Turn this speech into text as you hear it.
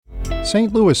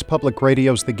St. Louis Public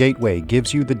Radio's The Gateway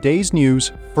gives you the day's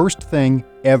news first thing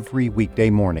every weekday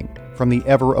morning. From the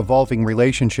ever-evolving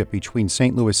relationship between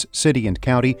St. Louis City and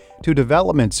County to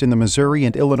developments in the Missouri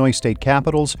and Illinois state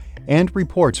capitals and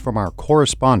reports from our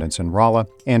correspondents in Rolla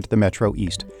and the Metro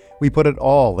East. We put it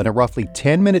all in a roughly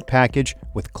 10-minute package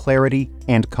with clarity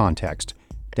and context.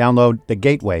 Download The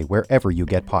Gateway wherever you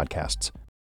get podcasts.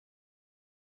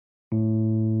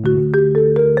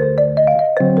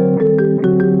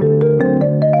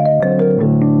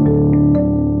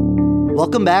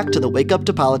 Welcome back to the Wake Up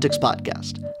to Politics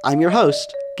podcast. I'm your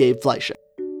host, Gabe Fleischer.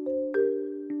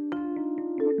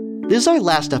 This is our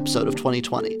last episode of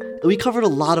 2020, and we covered a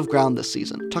lot of ground this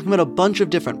season, talking about a bunch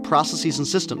of different processes and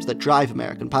systems that drive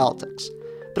American politics.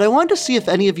 But I wanted to see if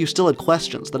any of you still had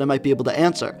questions that I might be able to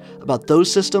answer about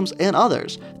those systems and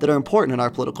others that are important in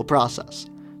our political process.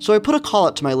 So I put a call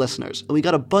out to my listeners, and we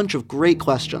got a bunch of great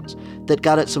questions that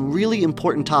got at some really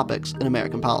important topics in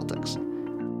American politics.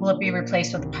 Will it be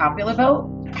replaced with a popular vote?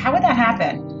 How would that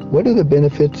happen? What are the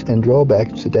benefits and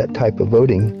drawbacks to that type of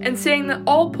voting? And saying that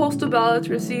all postal ballots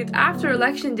received after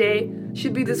Election Day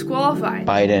should be disqualified.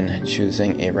 Biden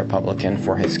choosing a Republican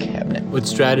for his cabinet. What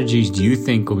strategies do you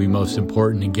think will be most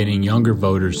important in getting younger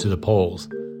voters to the polls?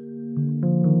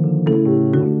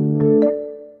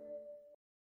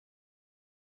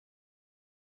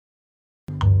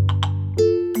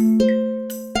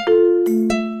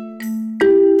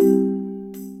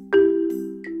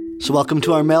 So welcome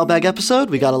to our mailbag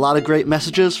episode. We got a lot of great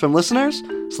messages from listeners,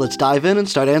 so let's dive in and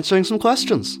start answering some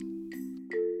questions.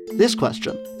 This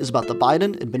question is about the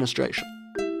Biden administration.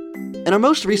 In our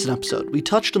most recent episode, we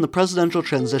touched on the presidential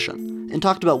transition and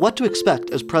talked about what to expect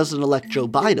as President-elect Joe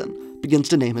Biden begins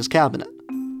to name his cabinet.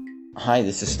 Hi,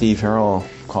 this is Steve Harrell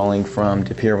calling from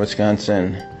De Pere,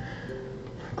 Wisconsin.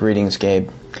 Greetings, Gabe.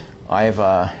 I have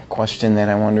a question that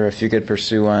I wonder if you could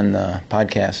pursue on the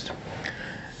podcast.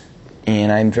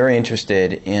 And I'm very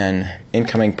interested in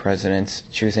incoming presidents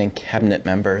choosing cabinet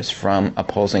members from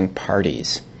opposing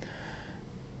parties.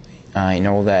 I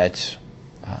know that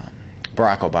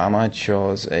Barack Obama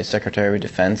chose a Secretary of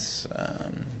Defense,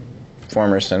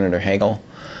 former Senator Hagel.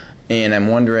 And I'm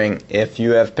wondering if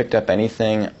you have picked up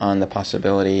anything on the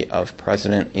possibility of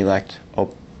President-elect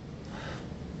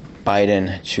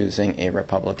Biden choosing a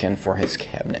Republican for his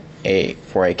cabinet,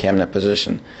 for a cabinet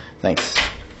position. Thanks.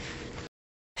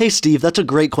 Hey, Steve, that's a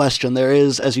great question. There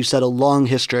is, as you said, a long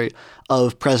history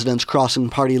of presidents crossing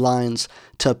party lines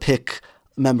to pick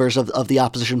members of the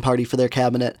opposition party for their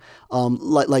cabinet.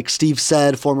 Like Steve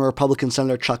said, former Republican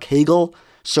Senator Chuck Hagel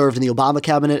served in the Obama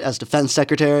cabinet as defense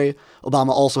secretary. Obama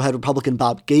also had Republican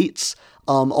Bob Gates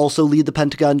also lead the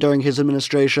Pentagon during his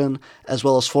administration, as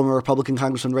well as former Republican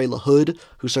Congressman Ray LaHood,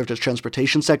 who served as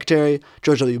transportation secretary.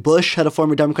 George W. Bush had a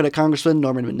former Democratic Congressman,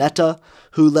 Norman Mineta,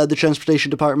 who led the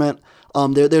transportation department.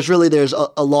 There's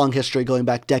a long history going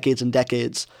back decades and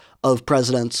decades of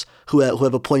presidents who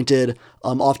have appointed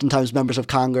oftentimes members of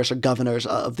Congress or governors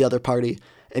of the other party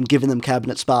and given them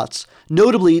cabinet spots.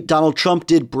 Notably, Donald Trump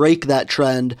did break that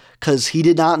trend because he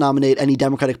did not nominate any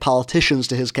Democratic politicians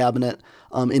to his cabinet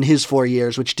in his 4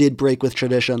 years, which did break with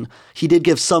tradition. He did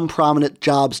give some prominent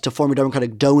jobs to former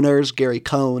Democratic donors. Gary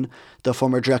Cohn, the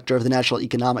former director of the National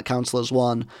Economic Council, is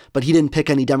one, but he didn't pick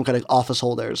any Democratic office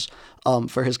holders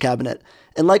for his cabinet.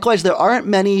 And likewise, there aren't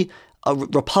many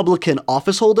Republican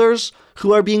office holders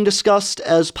who are being discussed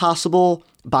as possible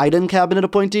Biden cabinet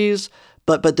appointees,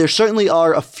 but there certainly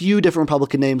are a few different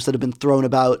Republican names that have been thrown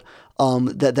about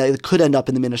that could end up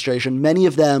in the administration. Many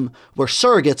of them were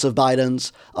surrogates of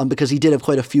Biden's because he did have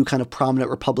quite a few kind of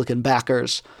prominent Republican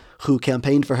backers who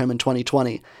campaigned for him in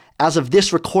 2020. As of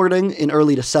this recording in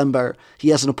early December, he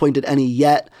hasn't appointed any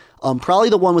yet. Probably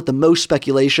the one with the most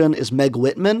speculation is Meg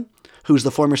Whitman, who's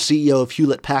the former CEO of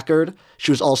Hewlett-Packard.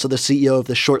 She was also the CEO of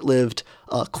the short-lived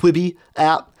Quibi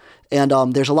app. And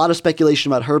there's a lot of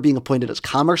speculation about her being appointed as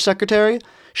Commerce Secretary.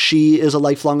 She is a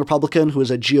lifelong Republican who was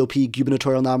a GOP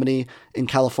gubernatorial nominee in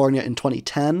California in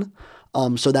 2010.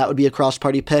 So that would be a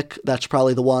cross-party pick. That's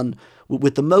probably the one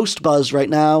with the most buzz right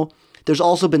now. There's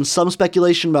also been some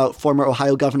speculation about former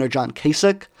Ohio Governor John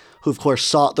Kasich, who of course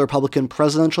sought the Republican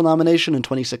presidential nomination in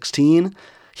 2016.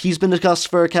 He's been discussed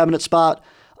for a cabinet spot.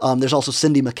 There's also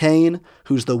Cindy McCain,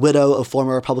 who's the widow of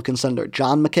former Republican Senator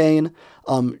John McCain,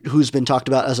 who's been talked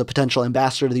about as a potential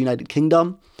ambassador to the United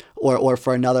Kingdom or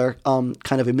for another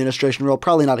kind of administration role,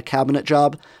 probably not a cabinet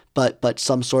job, but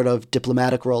some sort of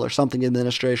diplomatic role or something in the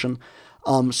administration.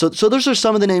 So those are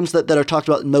some of the names that are talked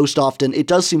about most often. It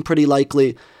does seem pretty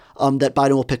likely that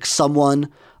Biden will pick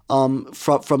someone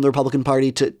from the Republican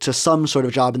Party to some sort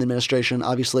of job in the administration.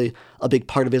 Obviously, a big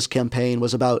part of his campaign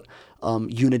was about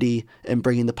unity and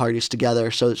bringing the parties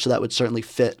together. So that would certainly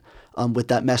fit with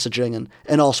that messaging.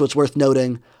 And also, it's worth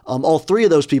noting, all three of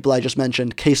those people I just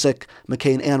mentioned, Kasich,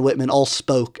 McCain, and Whitman, all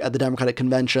spoke at the Democratic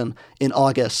Convention in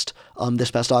August,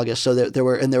 this past August. So there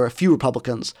were a few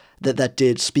Republicans that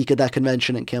did speak at that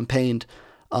convention and campaigned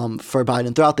for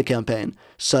Biden throughout the campaign.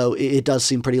 So it does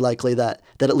seem pretty likely that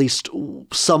at least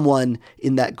someone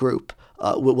in that group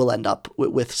will end up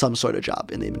with some sort of job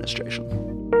in the administration.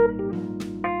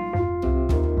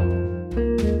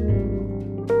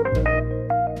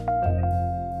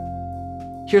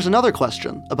 Here's another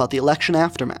question about the election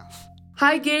aftermath.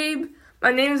 Hi, Gabe.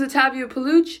 My name is Otavio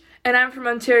Paluch, and I'm from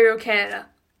Ontario, Canada.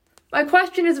 My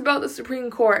question is about the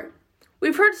Supreme Court.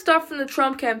 We've heard stuff from the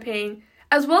Trump campaign,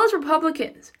 as well as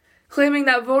Republicans, claiming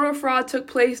that voter fraud took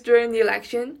place during the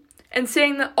election, and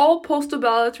saying that all postal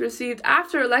ballots received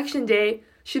after Election Day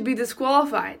should be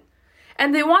disqualified.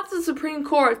 And they want the Supreme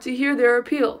Court to hear their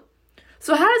appeal.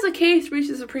 So how does a case reach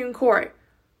the Supreme Court?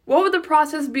 What would the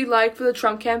process be like for the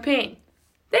Trump campaign?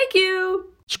 Thank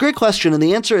you! It's a great question, and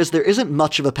the answer is there isn't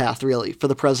much of a path, really, for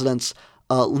the president's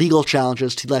legal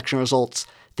challenges to election results.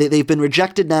 They've been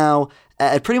rejected now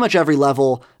at pretty much every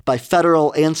level by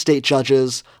federal and state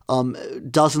judges.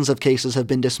 Dozens of cases have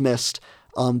been dismissed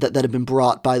that have been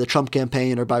brought by the Trump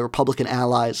campaign or by Republican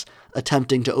allies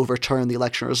attempting to overturn the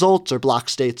election results or block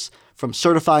states from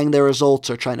certifying their results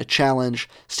or trying to challenge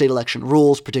state election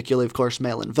rules, particularly, of course,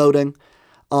 mail-in voting.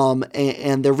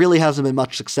 And there really hasn't been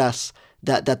much success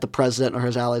that the president or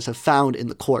his allies have found in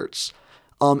the courts.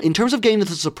 In terms of getting to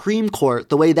the Supreme Court,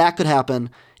 the way that could happen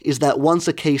is that once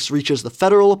a case reaches the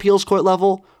federal appeals court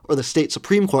level or the state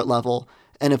Supreme Court level,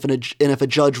 and if a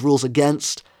judge rules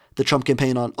against the Trump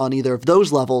campaign on either of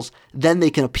those levels, then they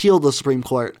can appeal to the Supreme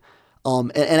Court.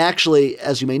 And actually,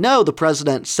 as you may know, the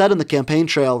president said in the campaign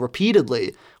trail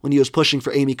repeatedly when he was pushing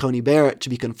for Amy Coney Barrett to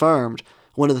be confirmed,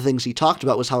 one of the things he talked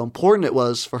about was how important it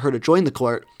was for her to join the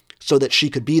court so that she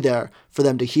could be there for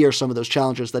them to hear some of those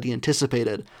challenges that he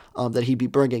anticipated that he'd be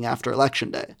bringing after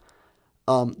Election Day.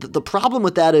 The problem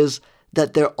with that is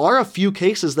that there are a few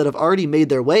cases that have already made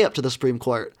their way up to the Supreme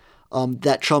Court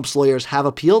that Trump's lawyers have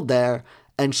appealed there,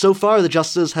 and so far the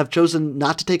justices have chosen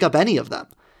not to take up any of them.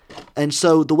 And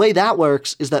so the way that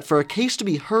works is that for a case to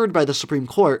be heard by the Supreme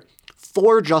Court,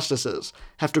 4 justices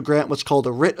have to grant what's called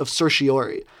a writ of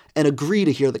certiorari and agree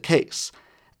to hear the case.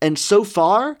 And so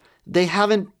far, they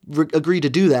haven't agreed to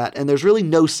do that, and there's really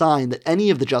no sign that any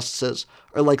of the justices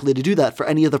are likely to do that for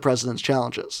any of the president's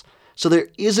challenges. So there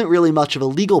isn't really much of a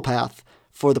legal path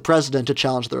for the president to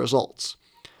challenge the results.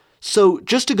 So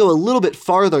just to go a little bit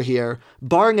farther here,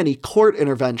 barring any court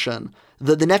intervention,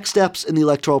 the next steps in the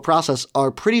electoral process are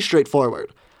pretty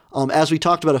straightforward. As we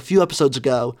talked about a few episodes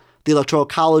ago, the Electoral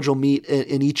College will meet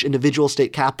in each individual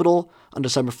state capital on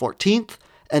December 14th,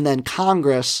 and then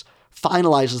Congress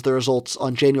finalizes the results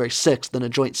on January 6th in a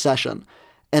joint session.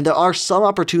 And there are some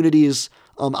opportunities,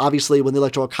 obviously, when the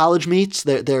Electoral College meets,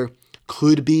 there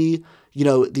could be,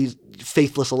 these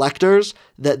faithless electors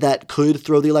that could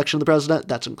throw the election to the president.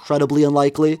 That's incredibly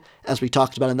unlikely. As we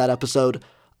talked about in that episode,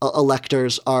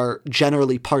 electors are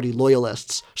generally party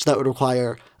loyalists, so that would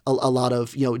require a lot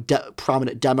of,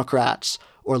 prominent Democrats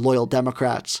or loyal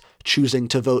Democrats choosing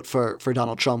to vote for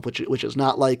Donald Trump, which is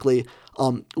not likely.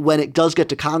 When it does get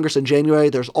to Congress in January,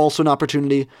 there's also an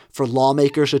opportunity for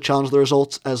lawmakers to challenge the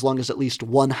results as long as at least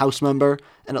one House member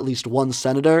and at least one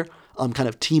senator kind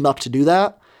of team up to do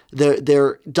that.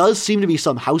 There does seem to be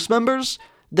some House members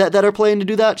that are planning to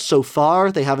do that. So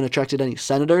far, they haven't attracted any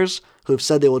senators who have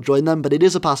said they will join them, but it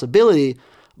is a possibility.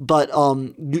 But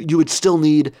you would still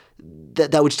need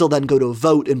that would still then go to a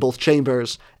vote in both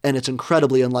chambers, and it's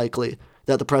incredibly unlikely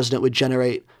that the president would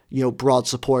generate broad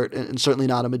support, and certainly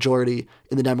not a majority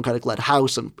in the Democratic-led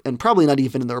House, and probably not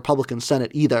even in the Republican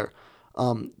Senate either,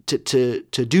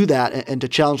 to do that and to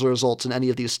challenge the results in any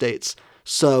of these states.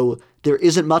 So there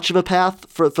isn't much of a path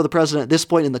for the president at this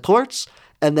point in the courts,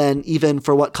 and then even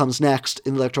for what comes next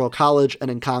in the Electoral College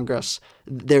and in Congress,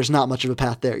 there's not much of a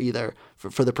path there either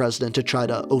for the president to try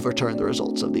to overturn the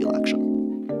results of the election.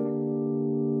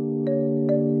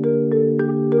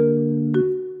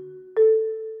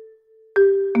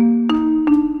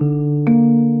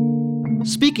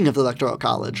 Speaking of the Electoral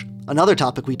College, another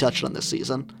topic we touched on this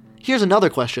season, here's another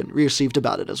question we received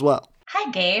about it as well. Hi,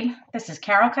 Gabe. This is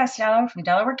Carol Costello from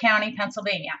Delaware County,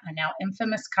 Pennsylvania, a now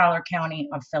infamous collar county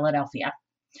of Philadelphia.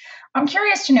 I'm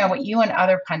curious to know what you and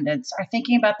other pundits are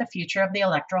thinking about the future of the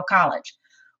Electoral College.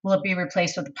 Will it be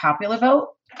replaced with a popular vote?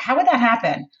 How would that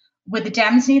happen? Would the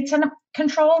Dems need Senate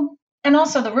control? And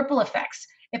also the ripple effects.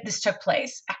 if this took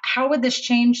place? How would this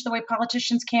change the way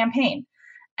politicians campaign?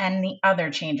 And the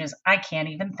other changes I can't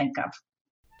even think of.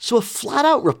 So a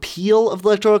flat-out repeal of the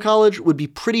Electoral College would be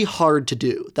pretty hard to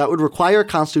do. That would require a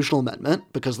constitutional amendment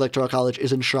because the Electoral College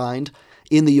is enshrined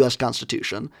in the U.S.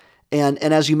 Constitution. And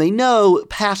as you may know,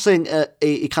 passing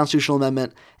a constitutional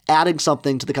amendment, adding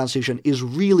something to the Constitution is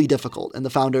really difficult. And the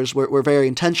founders were very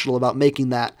intentional about making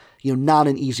that, not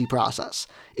an easy process.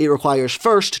 It requires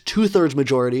first 2/3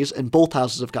 majorities in both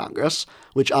houses of Congress,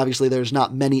 which obviously there's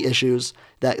not many issues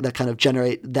that kind of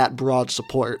generate that broad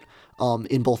support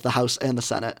in both the House and the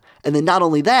Senate. And then not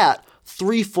only that,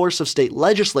 3/4 of state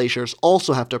legislatures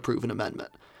also have to approve an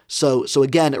amendment. So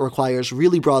again, it requires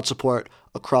really broad support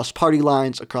across party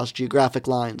lines, across geographic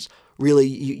lines. Really,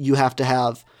 you have to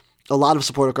have a lot of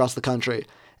support across the country.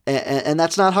 And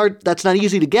that's not hard. That's not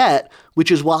easy to get,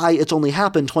 which is why it's only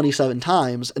happened 27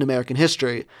 times in American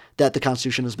history that the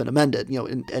Constitution has been amended,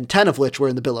 and 10 of which were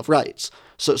in the Bill of Rights.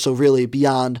 So really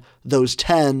beyond those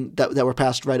 10 that were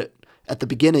passed right at the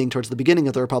beginning, towards the beginning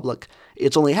of the Republic,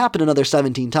 it's only happened another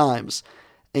 17 times.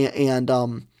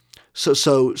 So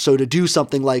to do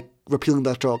something like repealing the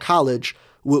Electoral College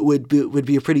would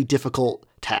be a pretty difficult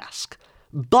task.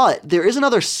 But there is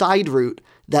another side route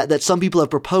that some people have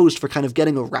proposed for kind of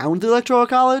getting around the Electoral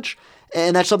College,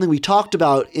 and that's something we talked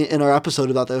about in our episode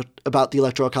about the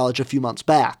Electoral College a few months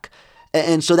back.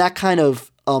 And so that kind of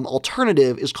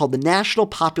alternative is called the National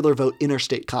Popular Vote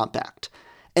Interstate Compact.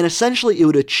 And essentially, it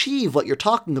would achieve what you're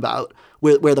talking about,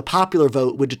 where the popular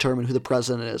vote would determine who the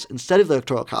president is instead of the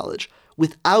Electoral College,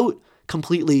 without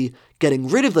completely getting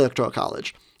rid of the Electoral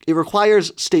College. It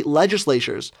requires state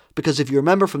legislatures, because if you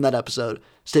remember from that episode,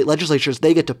 state legislatures,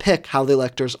 they get to pick how the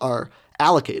electors are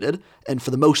allocated. And for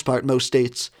the most part, most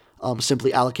states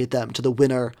simply allocate them to the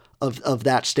winner of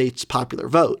that state's popular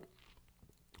vote.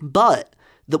 But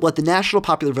what the National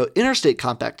Popular Vote Interstate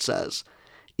Compact says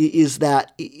is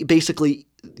that basically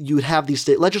you would have these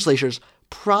state legislatures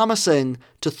promising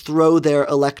to throw their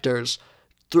electors,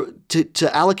 to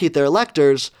allocate their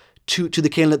electors to the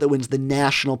candidate that wins the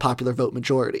national popular vote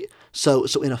majority. So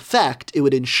in effect, it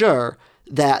would ensure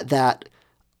that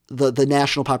the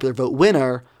national popular vote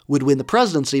winner would win the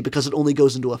presidency, because it only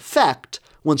goes into effect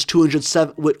once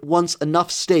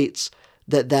enough states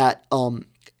that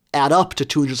add up to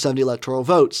 270 electoral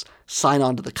votes sign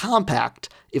on to the compact.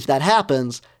 If that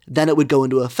happens, then it would go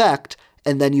into effect,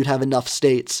 and then you'd have enough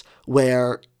states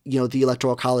where the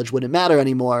Electoral College wouldn't matter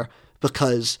anymore,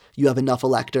 because you have enough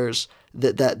electors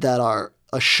that are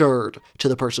assured to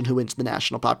the person who wins the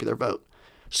national popular vote.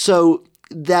 So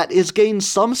that has gained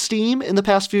some steam in the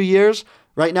past few years.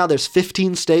 Right now, there's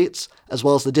 15 states, as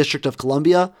well as the District of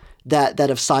Columbia, that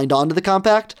have signed on to the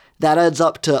compact. That adds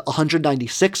up to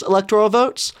 196 electoral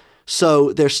votes.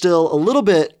 So they're still a little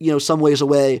bit, some ways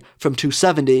away from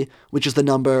 270, which is the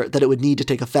number that it would need to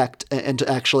take effect and to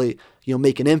actually,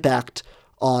 make an impact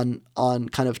on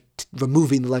kind of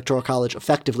removing the Electoral College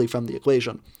effectively from the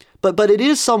equation. But it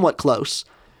is somewhat close.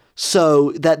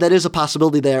 So that is a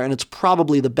possibility there, and it's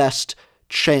probably the best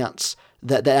chance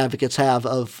that the advocates have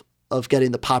of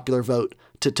getting the popular vote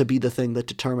to be the thing that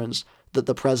determines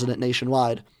the president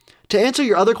nationwide. To answer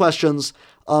your other questions,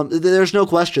 there's no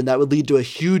question that would lead to a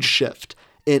huge shift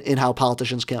in how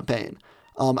politicians campaign.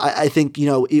 I think,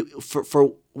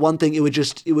 for one thing, it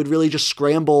would really just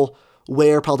scramble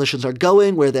where politicians are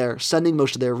going, where they're sending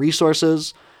most of their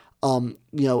resources.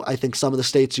 I think some of the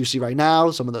states you see right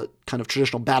now, some of the kind of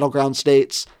traditional battleground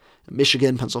states,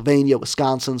 Michigan, Pennsylvania,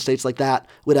 Wisconsin, states like that,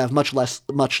 would have much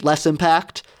less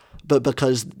impact, but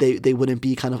because they wouldn't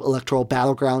be kind of electoral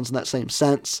battlegrounds in that same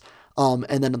sense.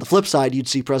 And then on the flip side, you'd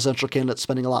see presidential candidates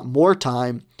spending a lot more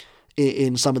time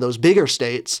in some of those bigger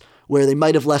states where they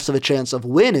might have less of a chance of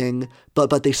winning,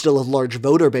 but they still have large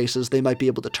voter bases they might be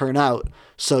able to turn out.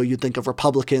 So you'd think of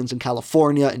Republicans in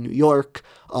California and New York,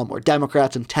 or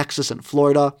Democrats in Texas and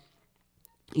Florida,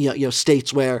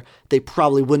 states where they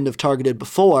probably wouldn't have targeted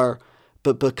before,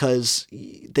 but because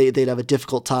they'd have a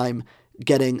difficult time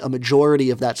getting a majority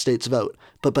of that state's vote,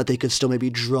 but they could still maybe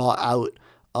draw out,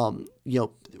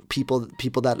 people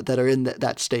that are in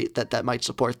that state that might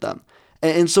support them.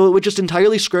 And so it would just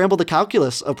entirely scramble the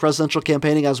calculus of presidential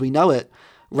campaigning as we know it.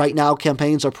 Right now,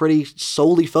 campaigns are pretty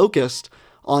solely focused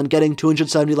on getting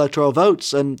 270 electoral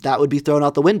votes, and that would be thrown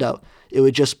out the window. It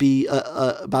would just be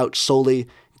about solely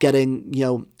getting,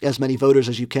 as many voters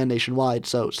as you can nationwide.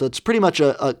 So it's pretty much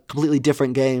a completely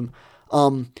different game.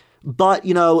 But,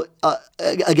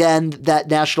 again, that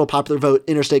National Popular Vote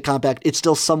Interstate Compact, it's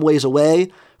still some ways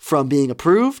away from being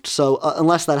approved. So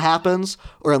unless that happens,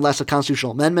 or unless a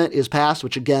constitutional amendment is passed,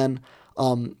 which again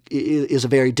is a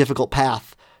very difficult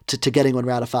path to getting one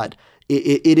ratified,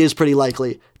 it is pretty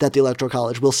likely that the Electoral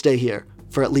College will stay here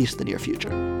for at least the near future.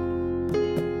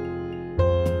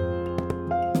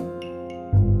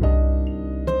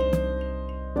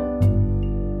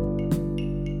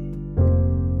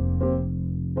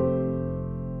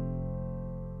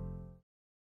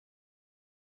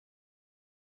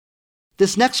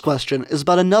 This next question is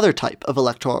about another type of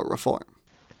electoral reform.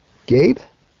 Gabe,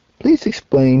 please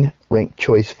explain ranked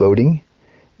choice voting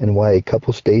and why a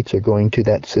couple states are going to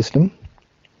that system.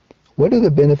 What are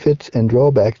the benefits and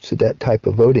drawbacks to that type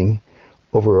of voting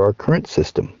over our current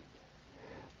system?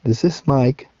 This is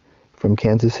Mike from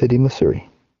Kansas City, Missouri.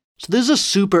 So this is a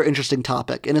super interesting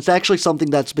topic, and it's actually something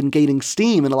that's been gaining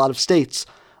steam in a lot of states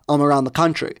around the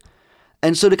country.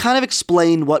 And so to kind of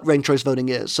explain what ranked choice voting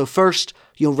is, so first,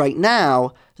 right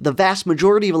now, the vast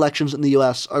majority of elections in the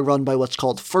U.S. are run by what's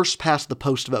called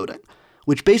first-past-the-post voting,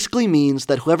 which basically means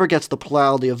that whoever gets the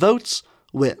plurality of votes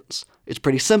wins. It's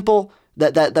pretty simple.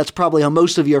 That's probably how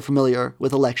most of you are familiar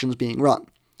with elections being run.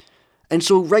 And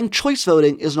so ranked choice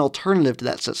voting is an alternative to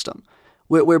that system,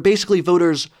 where basically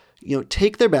voters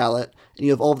take their ballot, and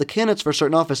you have all of the candidates for a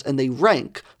certain office, and they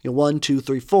rank 1, 2,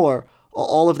 3, 4,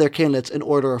 all of their candidates in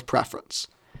order of preference.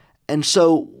 And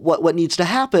so what needs to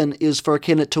happen is for a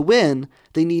candidate to win,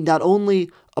 they need not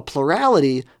only a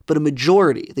plurality, but a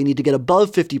majority. They need to get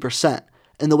above 50%.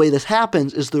 And the way this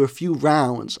happens is through a few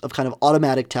rounds of kind of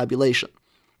automatic tabulation.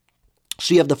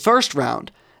 So you have the first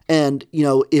round, and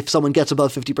if someone gets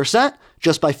above 50%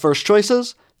 just by first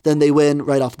choices, then they win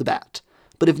right off the bat.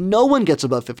 But if no one gets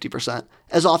above 50%,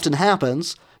 as often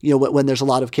happens, when there's a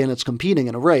lot of candidates competing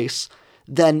in a race,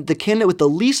 then the candidate with the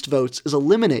least votes is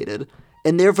eliminated,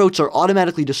 and their votes are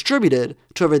automatically distributed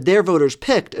to whoever their voters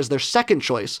picked as their second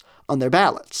choice on their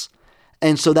ballots.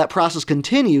 And so that process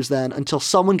continues then until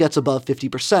someone gets above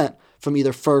 50% from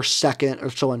either first, second, or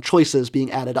so on choices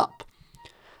being added up.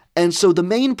 And so the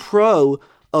main pro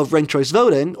of ranked choice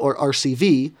voting, or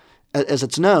RCV, as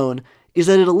it's known, is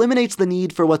that it eliminates the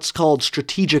need for what's called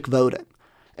strategic voting.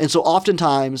 And so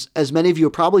oftentimes, as many of you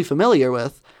are probably familiar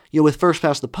with first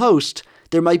past the post,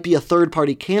 there might be a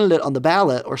third-party candidate on the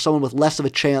ballot or someone with less of a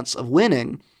chance of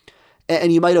winning,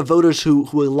 and you might have voters who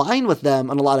align with them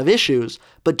on a lot of issues,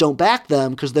 but don't back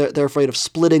them because they're afraid of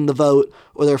splitting the vote,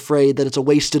 or they're afraid that it's a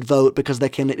wasted vote because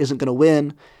that candidate isn't going to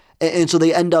win. And so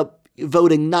they end up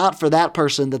voting not for that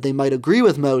person that they might agree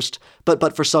with most,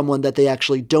 but for someone that they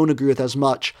actually don't agree with as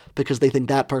much because they think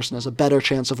that person has a better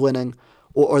chance of winning,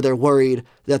 or they're worried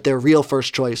that their real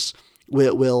first choice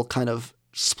will kind of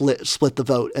split the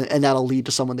vote, and that'll lead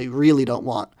to someone they really don't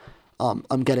want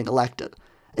getting elected.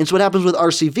 And so what happens with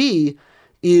RCV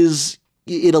is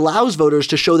it allows voters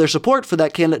to show their support for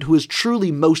that candidate who is truly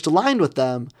most aligned with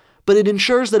them, but it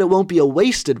ensures that it won't be a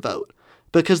wasted vote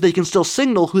because they can still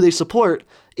signal who they support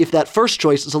if that first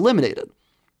choice is eliminated.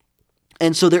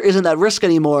 And so there isn't that risk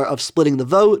anymore of splitting the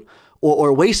vote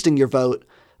or wasting your vote,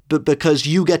 but because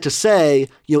you get to say,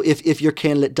 if your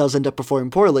candidate does end up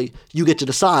performing poorly, you get to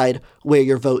decide where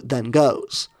your vote then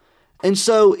goes. And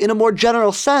so in a more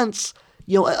general sense,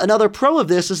 another pro of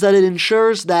this is that it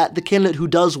ensures that the candidate who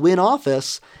does win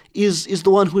office is the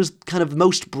one who is kind of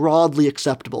most broadly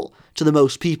acceptable to the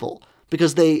most people,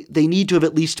 because they need to have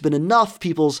at least been enough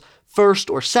people's first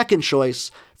or second choice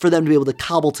for them to be able to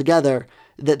cobble together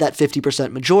that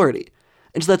 50% majority.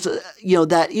 And so that's,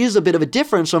 that is a bit of a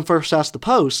difference from first past the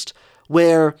post,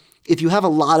 where if you have a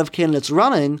lot of candidates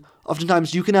running,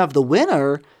 oftentimes you can have the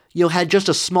winner, had just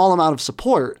a small amount of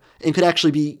support and could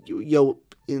actually be,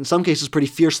 in some cases pretty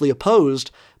fiercely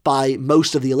opposed by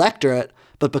most of the electorate.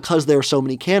 But because there are so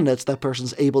many candidates, that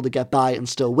person's able to get by and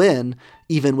still win,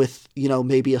 even with,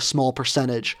 maybe a small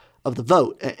percentage of the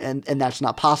vote. And that's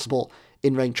not possible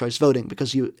in ranked choice voting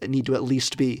because you need to at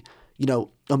least be,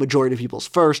 a majority of people's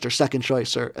first or second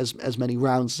choice, or as many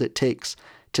rounds as it takes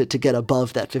to get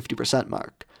above that 50%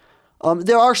 mark.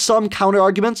 There are some counter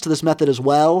arguments to this method as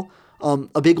well.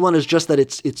 A big one is just that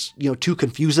it's too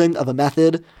confusing of a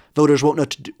method. Voters won't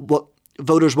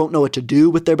know what to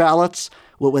do with their ballots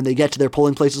when they get to their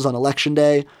polling places on election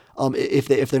day,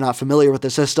 if they're not familiar with the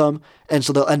system, and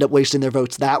so they'll end up wasting their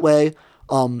votes that way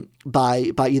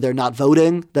by either not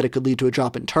voting, that it could lead to a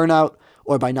drop in turnout,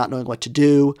 or by not knowing what to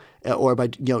do, or by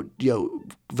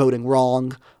voting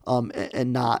wrong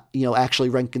and not actually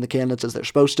ranking the candidates as they're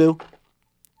supposed to.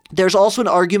 There's also an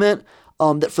argument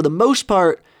that for the most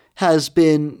part has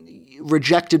been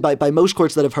rejected by most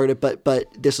courts that have heard it, but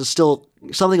this is still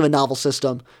something of a novel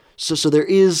system. So there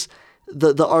is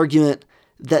the argument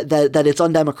that it's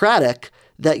undemocratic,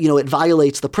 that it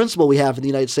violates the principle we have in the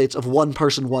United States of one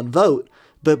person, one vote.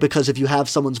 But because if you have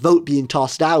someone's vote being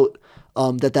tossed out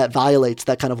that violates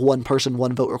that kind of one person,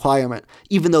 one vote requirement,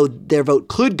 even though their vote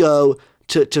could go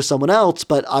to someone else,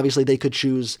 but obviously they could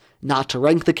choose not to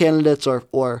rank the candidates or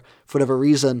for whatever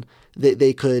reason,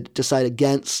 they could decide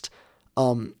against,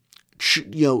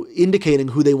 indicating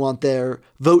who they want their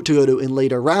vote to go to in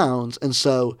later rounds. And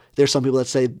so there's some people that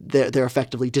say they're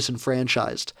effectively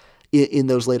disenfranchised in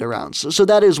those later rounds. So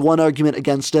that is one argument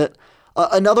against it.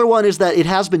 Another one is that it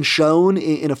has been shown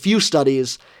in a few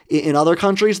studies in other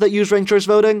countries that use ranked choice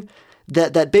voting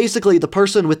that basically the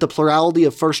person with the plurality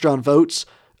of first round votes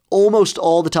almost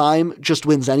all the time just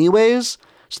wins anyways.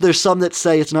 So there's some that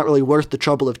say it's not really worth the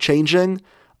trouble of changing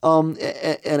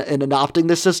and adopting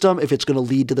this system if it's going to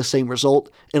lead to the same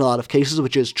result in a lot of cases,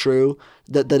 which is true,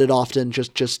 that it often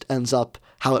just ends up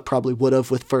how it probably would have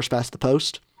with first past the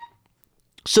post.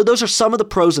 So those are some of the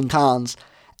pros and cons.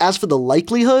 As for the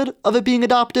likelihood of it being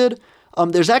adopted,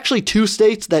 there's actually 2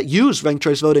 states that use ranked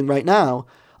choice voting right now.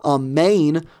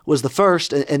 Maine was the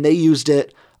first, and they used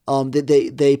it.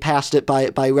 They passed it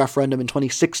by referendum in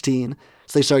 2016.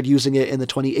 So they started using it in the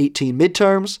 2018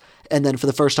 midterms, and then for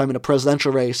the first time in a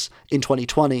presidential race in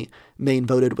 2020, Maine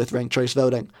voted with ranked choice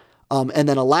voting. And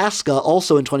then Alaska,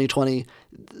 also in 2020,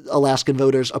 Alaskan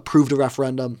voters approved a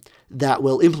referendum that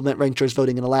will implement ranked choice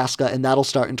voting in Alaska, and that'll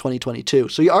start in 2022.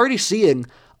 So you're already seeing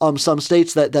some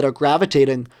states that are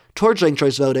gravitating towards ranked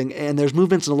choice voting, and there's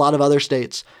movements in a lot of other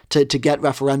states to get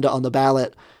referenda on the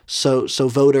ballot so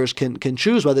voters can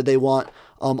choose whether they want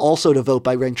also to vote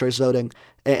by ranked choice voting,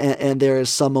 and there is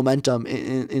some momentum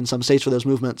in some states for those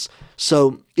movements.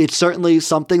 So it's certainly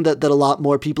something that a lot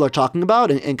more people are talking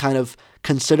about and kind of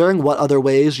considering what other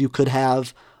ways you could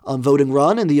have voting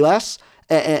run in the U.S.,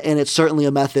 and it's certainly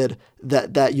a method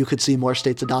that you could see more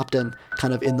states adopting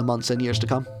kind of in the months and years to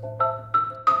come.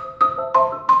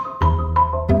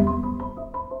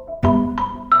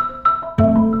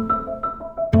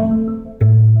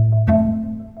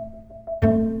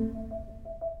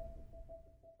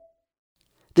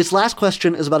 This last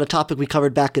question is about a topic we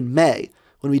covered back in May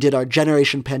when we did our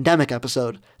Generation Pandemic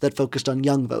episode that focused on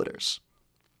young voters.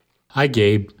 Hi,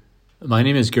 Gabe. My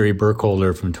name is Gary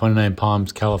Burkholder from 29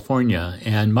 Palms, California,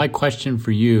 and my question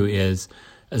for you is,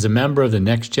 as a member of the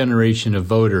next generation of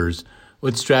voters,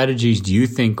 what strategies do you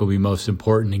think will be most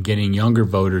important in getting younger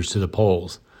voters to the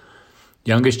polls?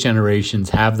 Youngest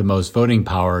generations have the most voting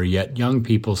power, yet young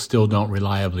people still don't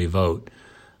reliably vote.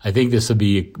 I think this will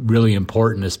be really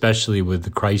important, especially with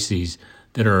the crises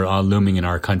that are looming in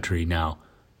our country now.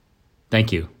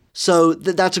 Thank you. So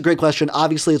that's a great question.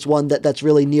 Obviously, it's one that's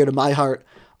really near to my heart.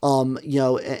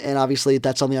 And obviously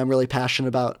that's something I'm really passionate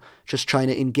about, just trying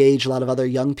to engage a lot of other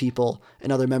young people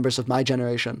and other members of my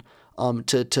generation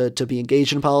to be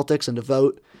engaged in politics and to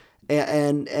vote.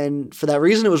 And for that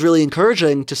reason, it was really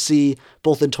encouraging to see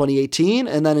both in 2018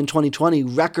 and then in 2020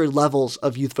 record levels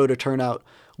of youth voter turnout.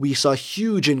 We saw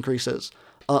huge increases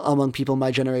among people in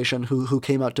my generation who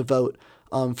came out to vote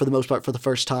for the most part for the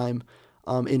first time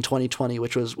in 2020,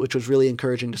 which was really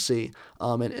encouraging to see.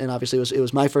 And obviously it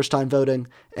was my first time voting,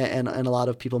 and a lot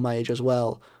of people my age as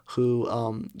well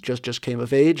who just came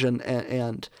of age,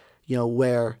 and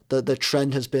where the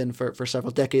trend has been for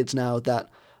several decades now that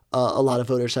a lot of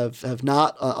voters have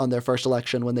not on their first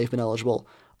election when they've been eligible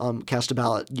cast a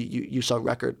ballot. You saw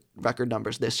record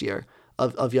numbers this year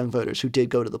of young voters who did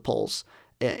go to the polls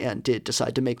and did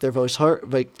decide to make their voice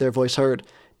heard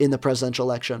in the presidential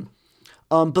election.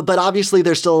 But obviously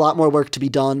there's still a lot more work to be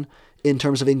done in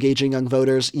terms of engaging young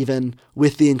voters. Even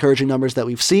with the encouraging numbers that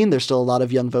we've seen, there's still a lot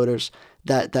of young voters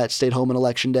that stayed home on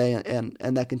election day and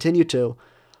that continue to.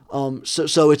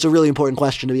 So it's a really important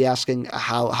question to be asking,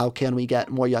 how can we get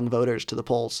more young voters to the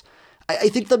polls? I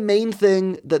think the main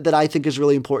thing that I think is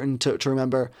really important to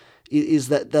remember is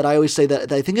that I always say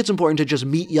that I think it's important to just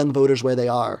meet young voters where they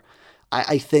are.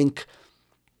 I think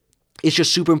it's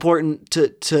just super important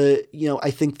to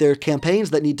I think there are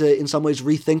campaigns that need to in some ways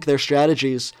rethink their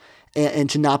strategies and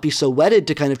to not be so wedded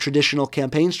to kind of traditional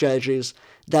campaign strategies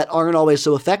that aren't always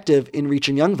so effective in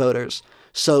reaching young voters.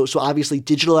 So obviously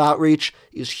digital outreach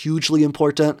is hugely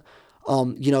important.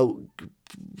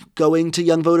 Going to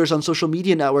young voters on social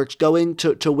media networks, going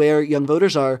to where young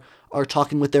voters are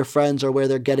talking with their friends or where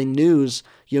they're getting news,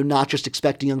 not just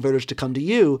expecting young voters to come to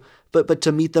you, but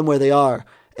to meet them where they are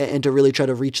and to really try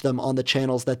to reach them on the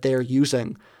channels that they're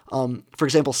using. For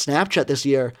example, Snapchat this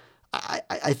year,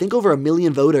 I think over 1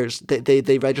 million voters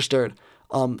they registered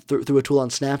through a tool on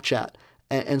Snapchat.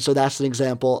 And so that's an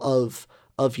example of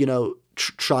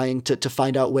trying to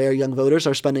find out where young voters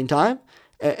are spending time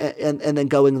and then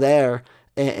going there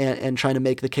and trying to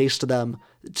make the case to them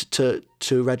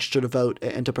to register to vote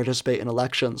and to participate in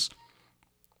elections.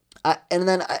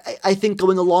 I think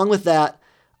going along with that,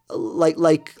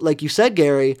 like you said,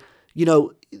 Gary,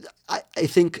 I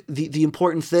think the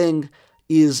important thing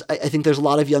is I think there's a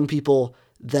lot of young people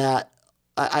that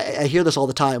I hear this all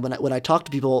the time when I talk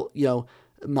to people,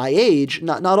 my age,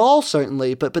 not all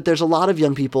certainly, but there's a lot of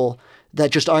young people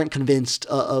that just aren't convinced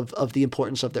of the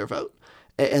importance of their vote,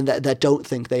 and that don't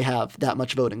think they have that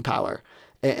much voting power,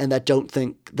 and that don't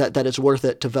think that it's worth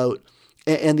it to vote.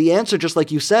 And the answer, just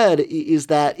like you said, is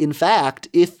that in fact,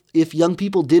 if young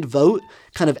people did vote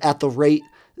kind of at the rate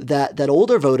that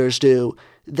older voters do,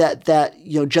 that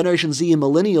Generation Z and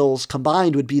millennials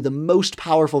combined would be the most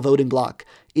powerful voting bloc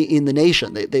in the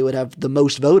nation. They would have the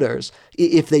most voters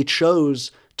if they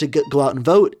chose to go out and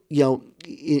vote,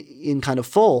 in kind of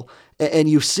full. And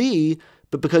you see,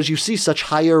 but because you see such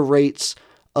higher rates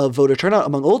of voter turnout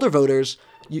among older voters,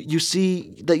 you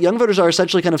see that young voters are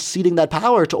essentially kind of ceding that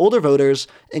power to older voters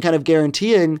and kind of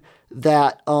guaranteeing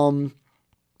that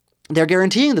they're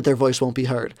guaranteeing that their voice won't be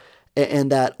heard,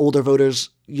 and that older voters,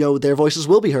 their voices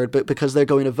will be heard, but because they're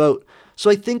going to vote. So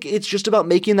I think it's just about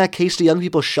making that case to young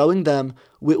people, showing them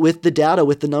with the data,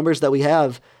 with the numbers that we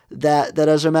have, that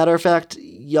as a matter of fact,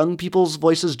 young people's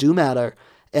voices do matter,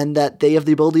 and that they have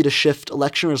the ability to shift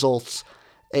election results,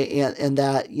 and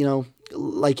that,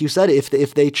 like you said,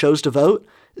 if they chose to vote,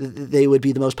 they would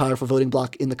be the most powerful voting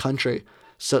bloc in the country.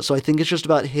 So I think it's just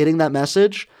about hitting that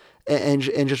message and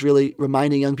just really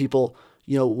reminding young people,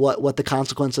 what the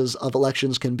consequences of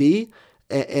elections can be,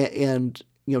 and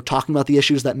talking about the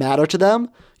issues that matter to them.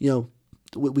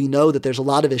 We know that there's a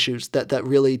lot of issues that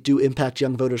really do impact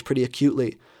young voters pretty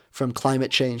acutely, from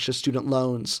climate change to student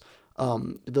loans.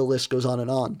 The list goes on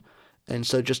and on. And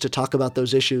so just to talk about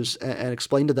those issues and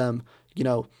explain to them,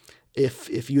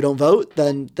 if you don't vote,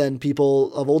 then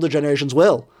people of older generations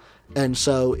will. And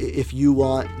so if you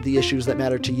want the issues that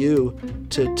matter to you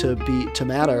to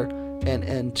matter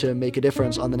and to make a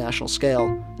difference on the national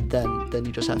scale, then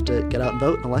you just have to get out and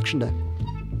vote on Election Day.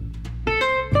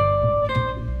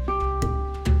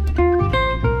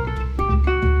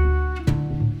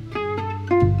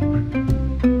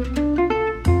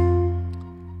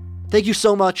 Thank you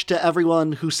so much to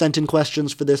everyone who sent in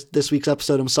questions for this week's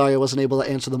episode. I'm sorry I wasn't able to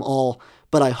answer them all,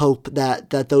 but I hope that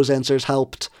those answers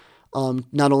helped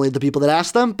not only the people that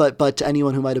asked them, but to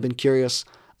anyone who might have been curious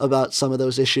about some of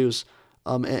those issues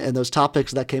and those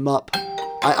topics that came up.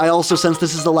 I also, since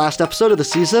this is the last episode of the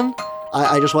season,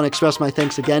 I just want to express my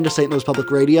thanks again to St. Louis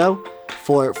Public Radio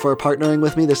for partnering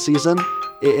with me this season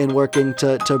in working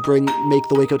to make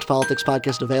the Wake Up to Politics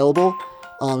podcast available.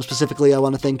 Specifically, I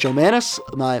want to thank Joe Manis,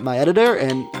 my editor,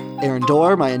 and Aaron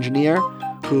Dorr, my engineer,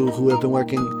 who have been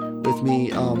working with me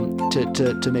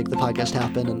to make the podcast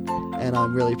happen, and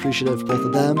I'm really appreciative of both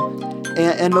of them.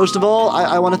 And most of all,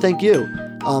 I want to thank you.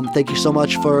 Thank you so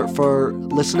much for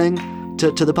listening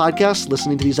to the podcast,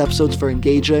 listening to these episodes, for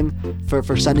engaging,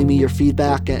 for sending me your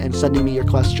feedback and sending me your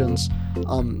questions.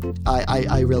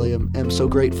 I really am so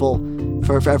grateful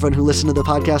for everyone who listened to the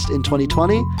podcast in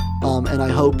 2020. And I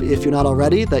hope, if you're not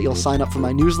already, that you'll sign up for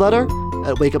my newsletter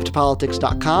at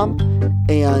wakeuptopolitics.com.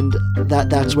 And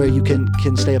that's where you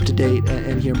can stay up to date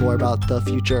and hear more about the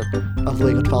future of the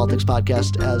Wake Up to Politics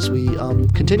podcast as we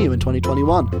continue in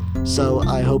 2021. So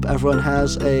I hope everyone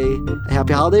has a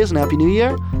happy holidays and happy new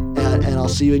year. And I'll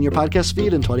see you in your podcast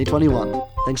feed in 2021.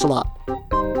 Thanks a lot.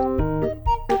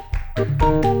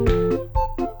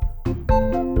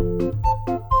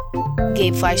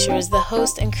 Gabe Fleischer is the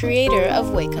host and creator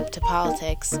of Wake Up to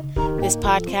Politics. This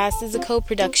podcast is a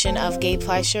co-production of Gabe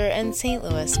Fleischer and St.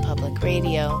 Louis Public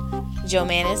Radio. Joe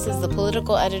Manis is the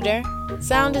political editor,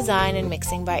 sound design and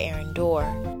mixing by Aaron Dorr.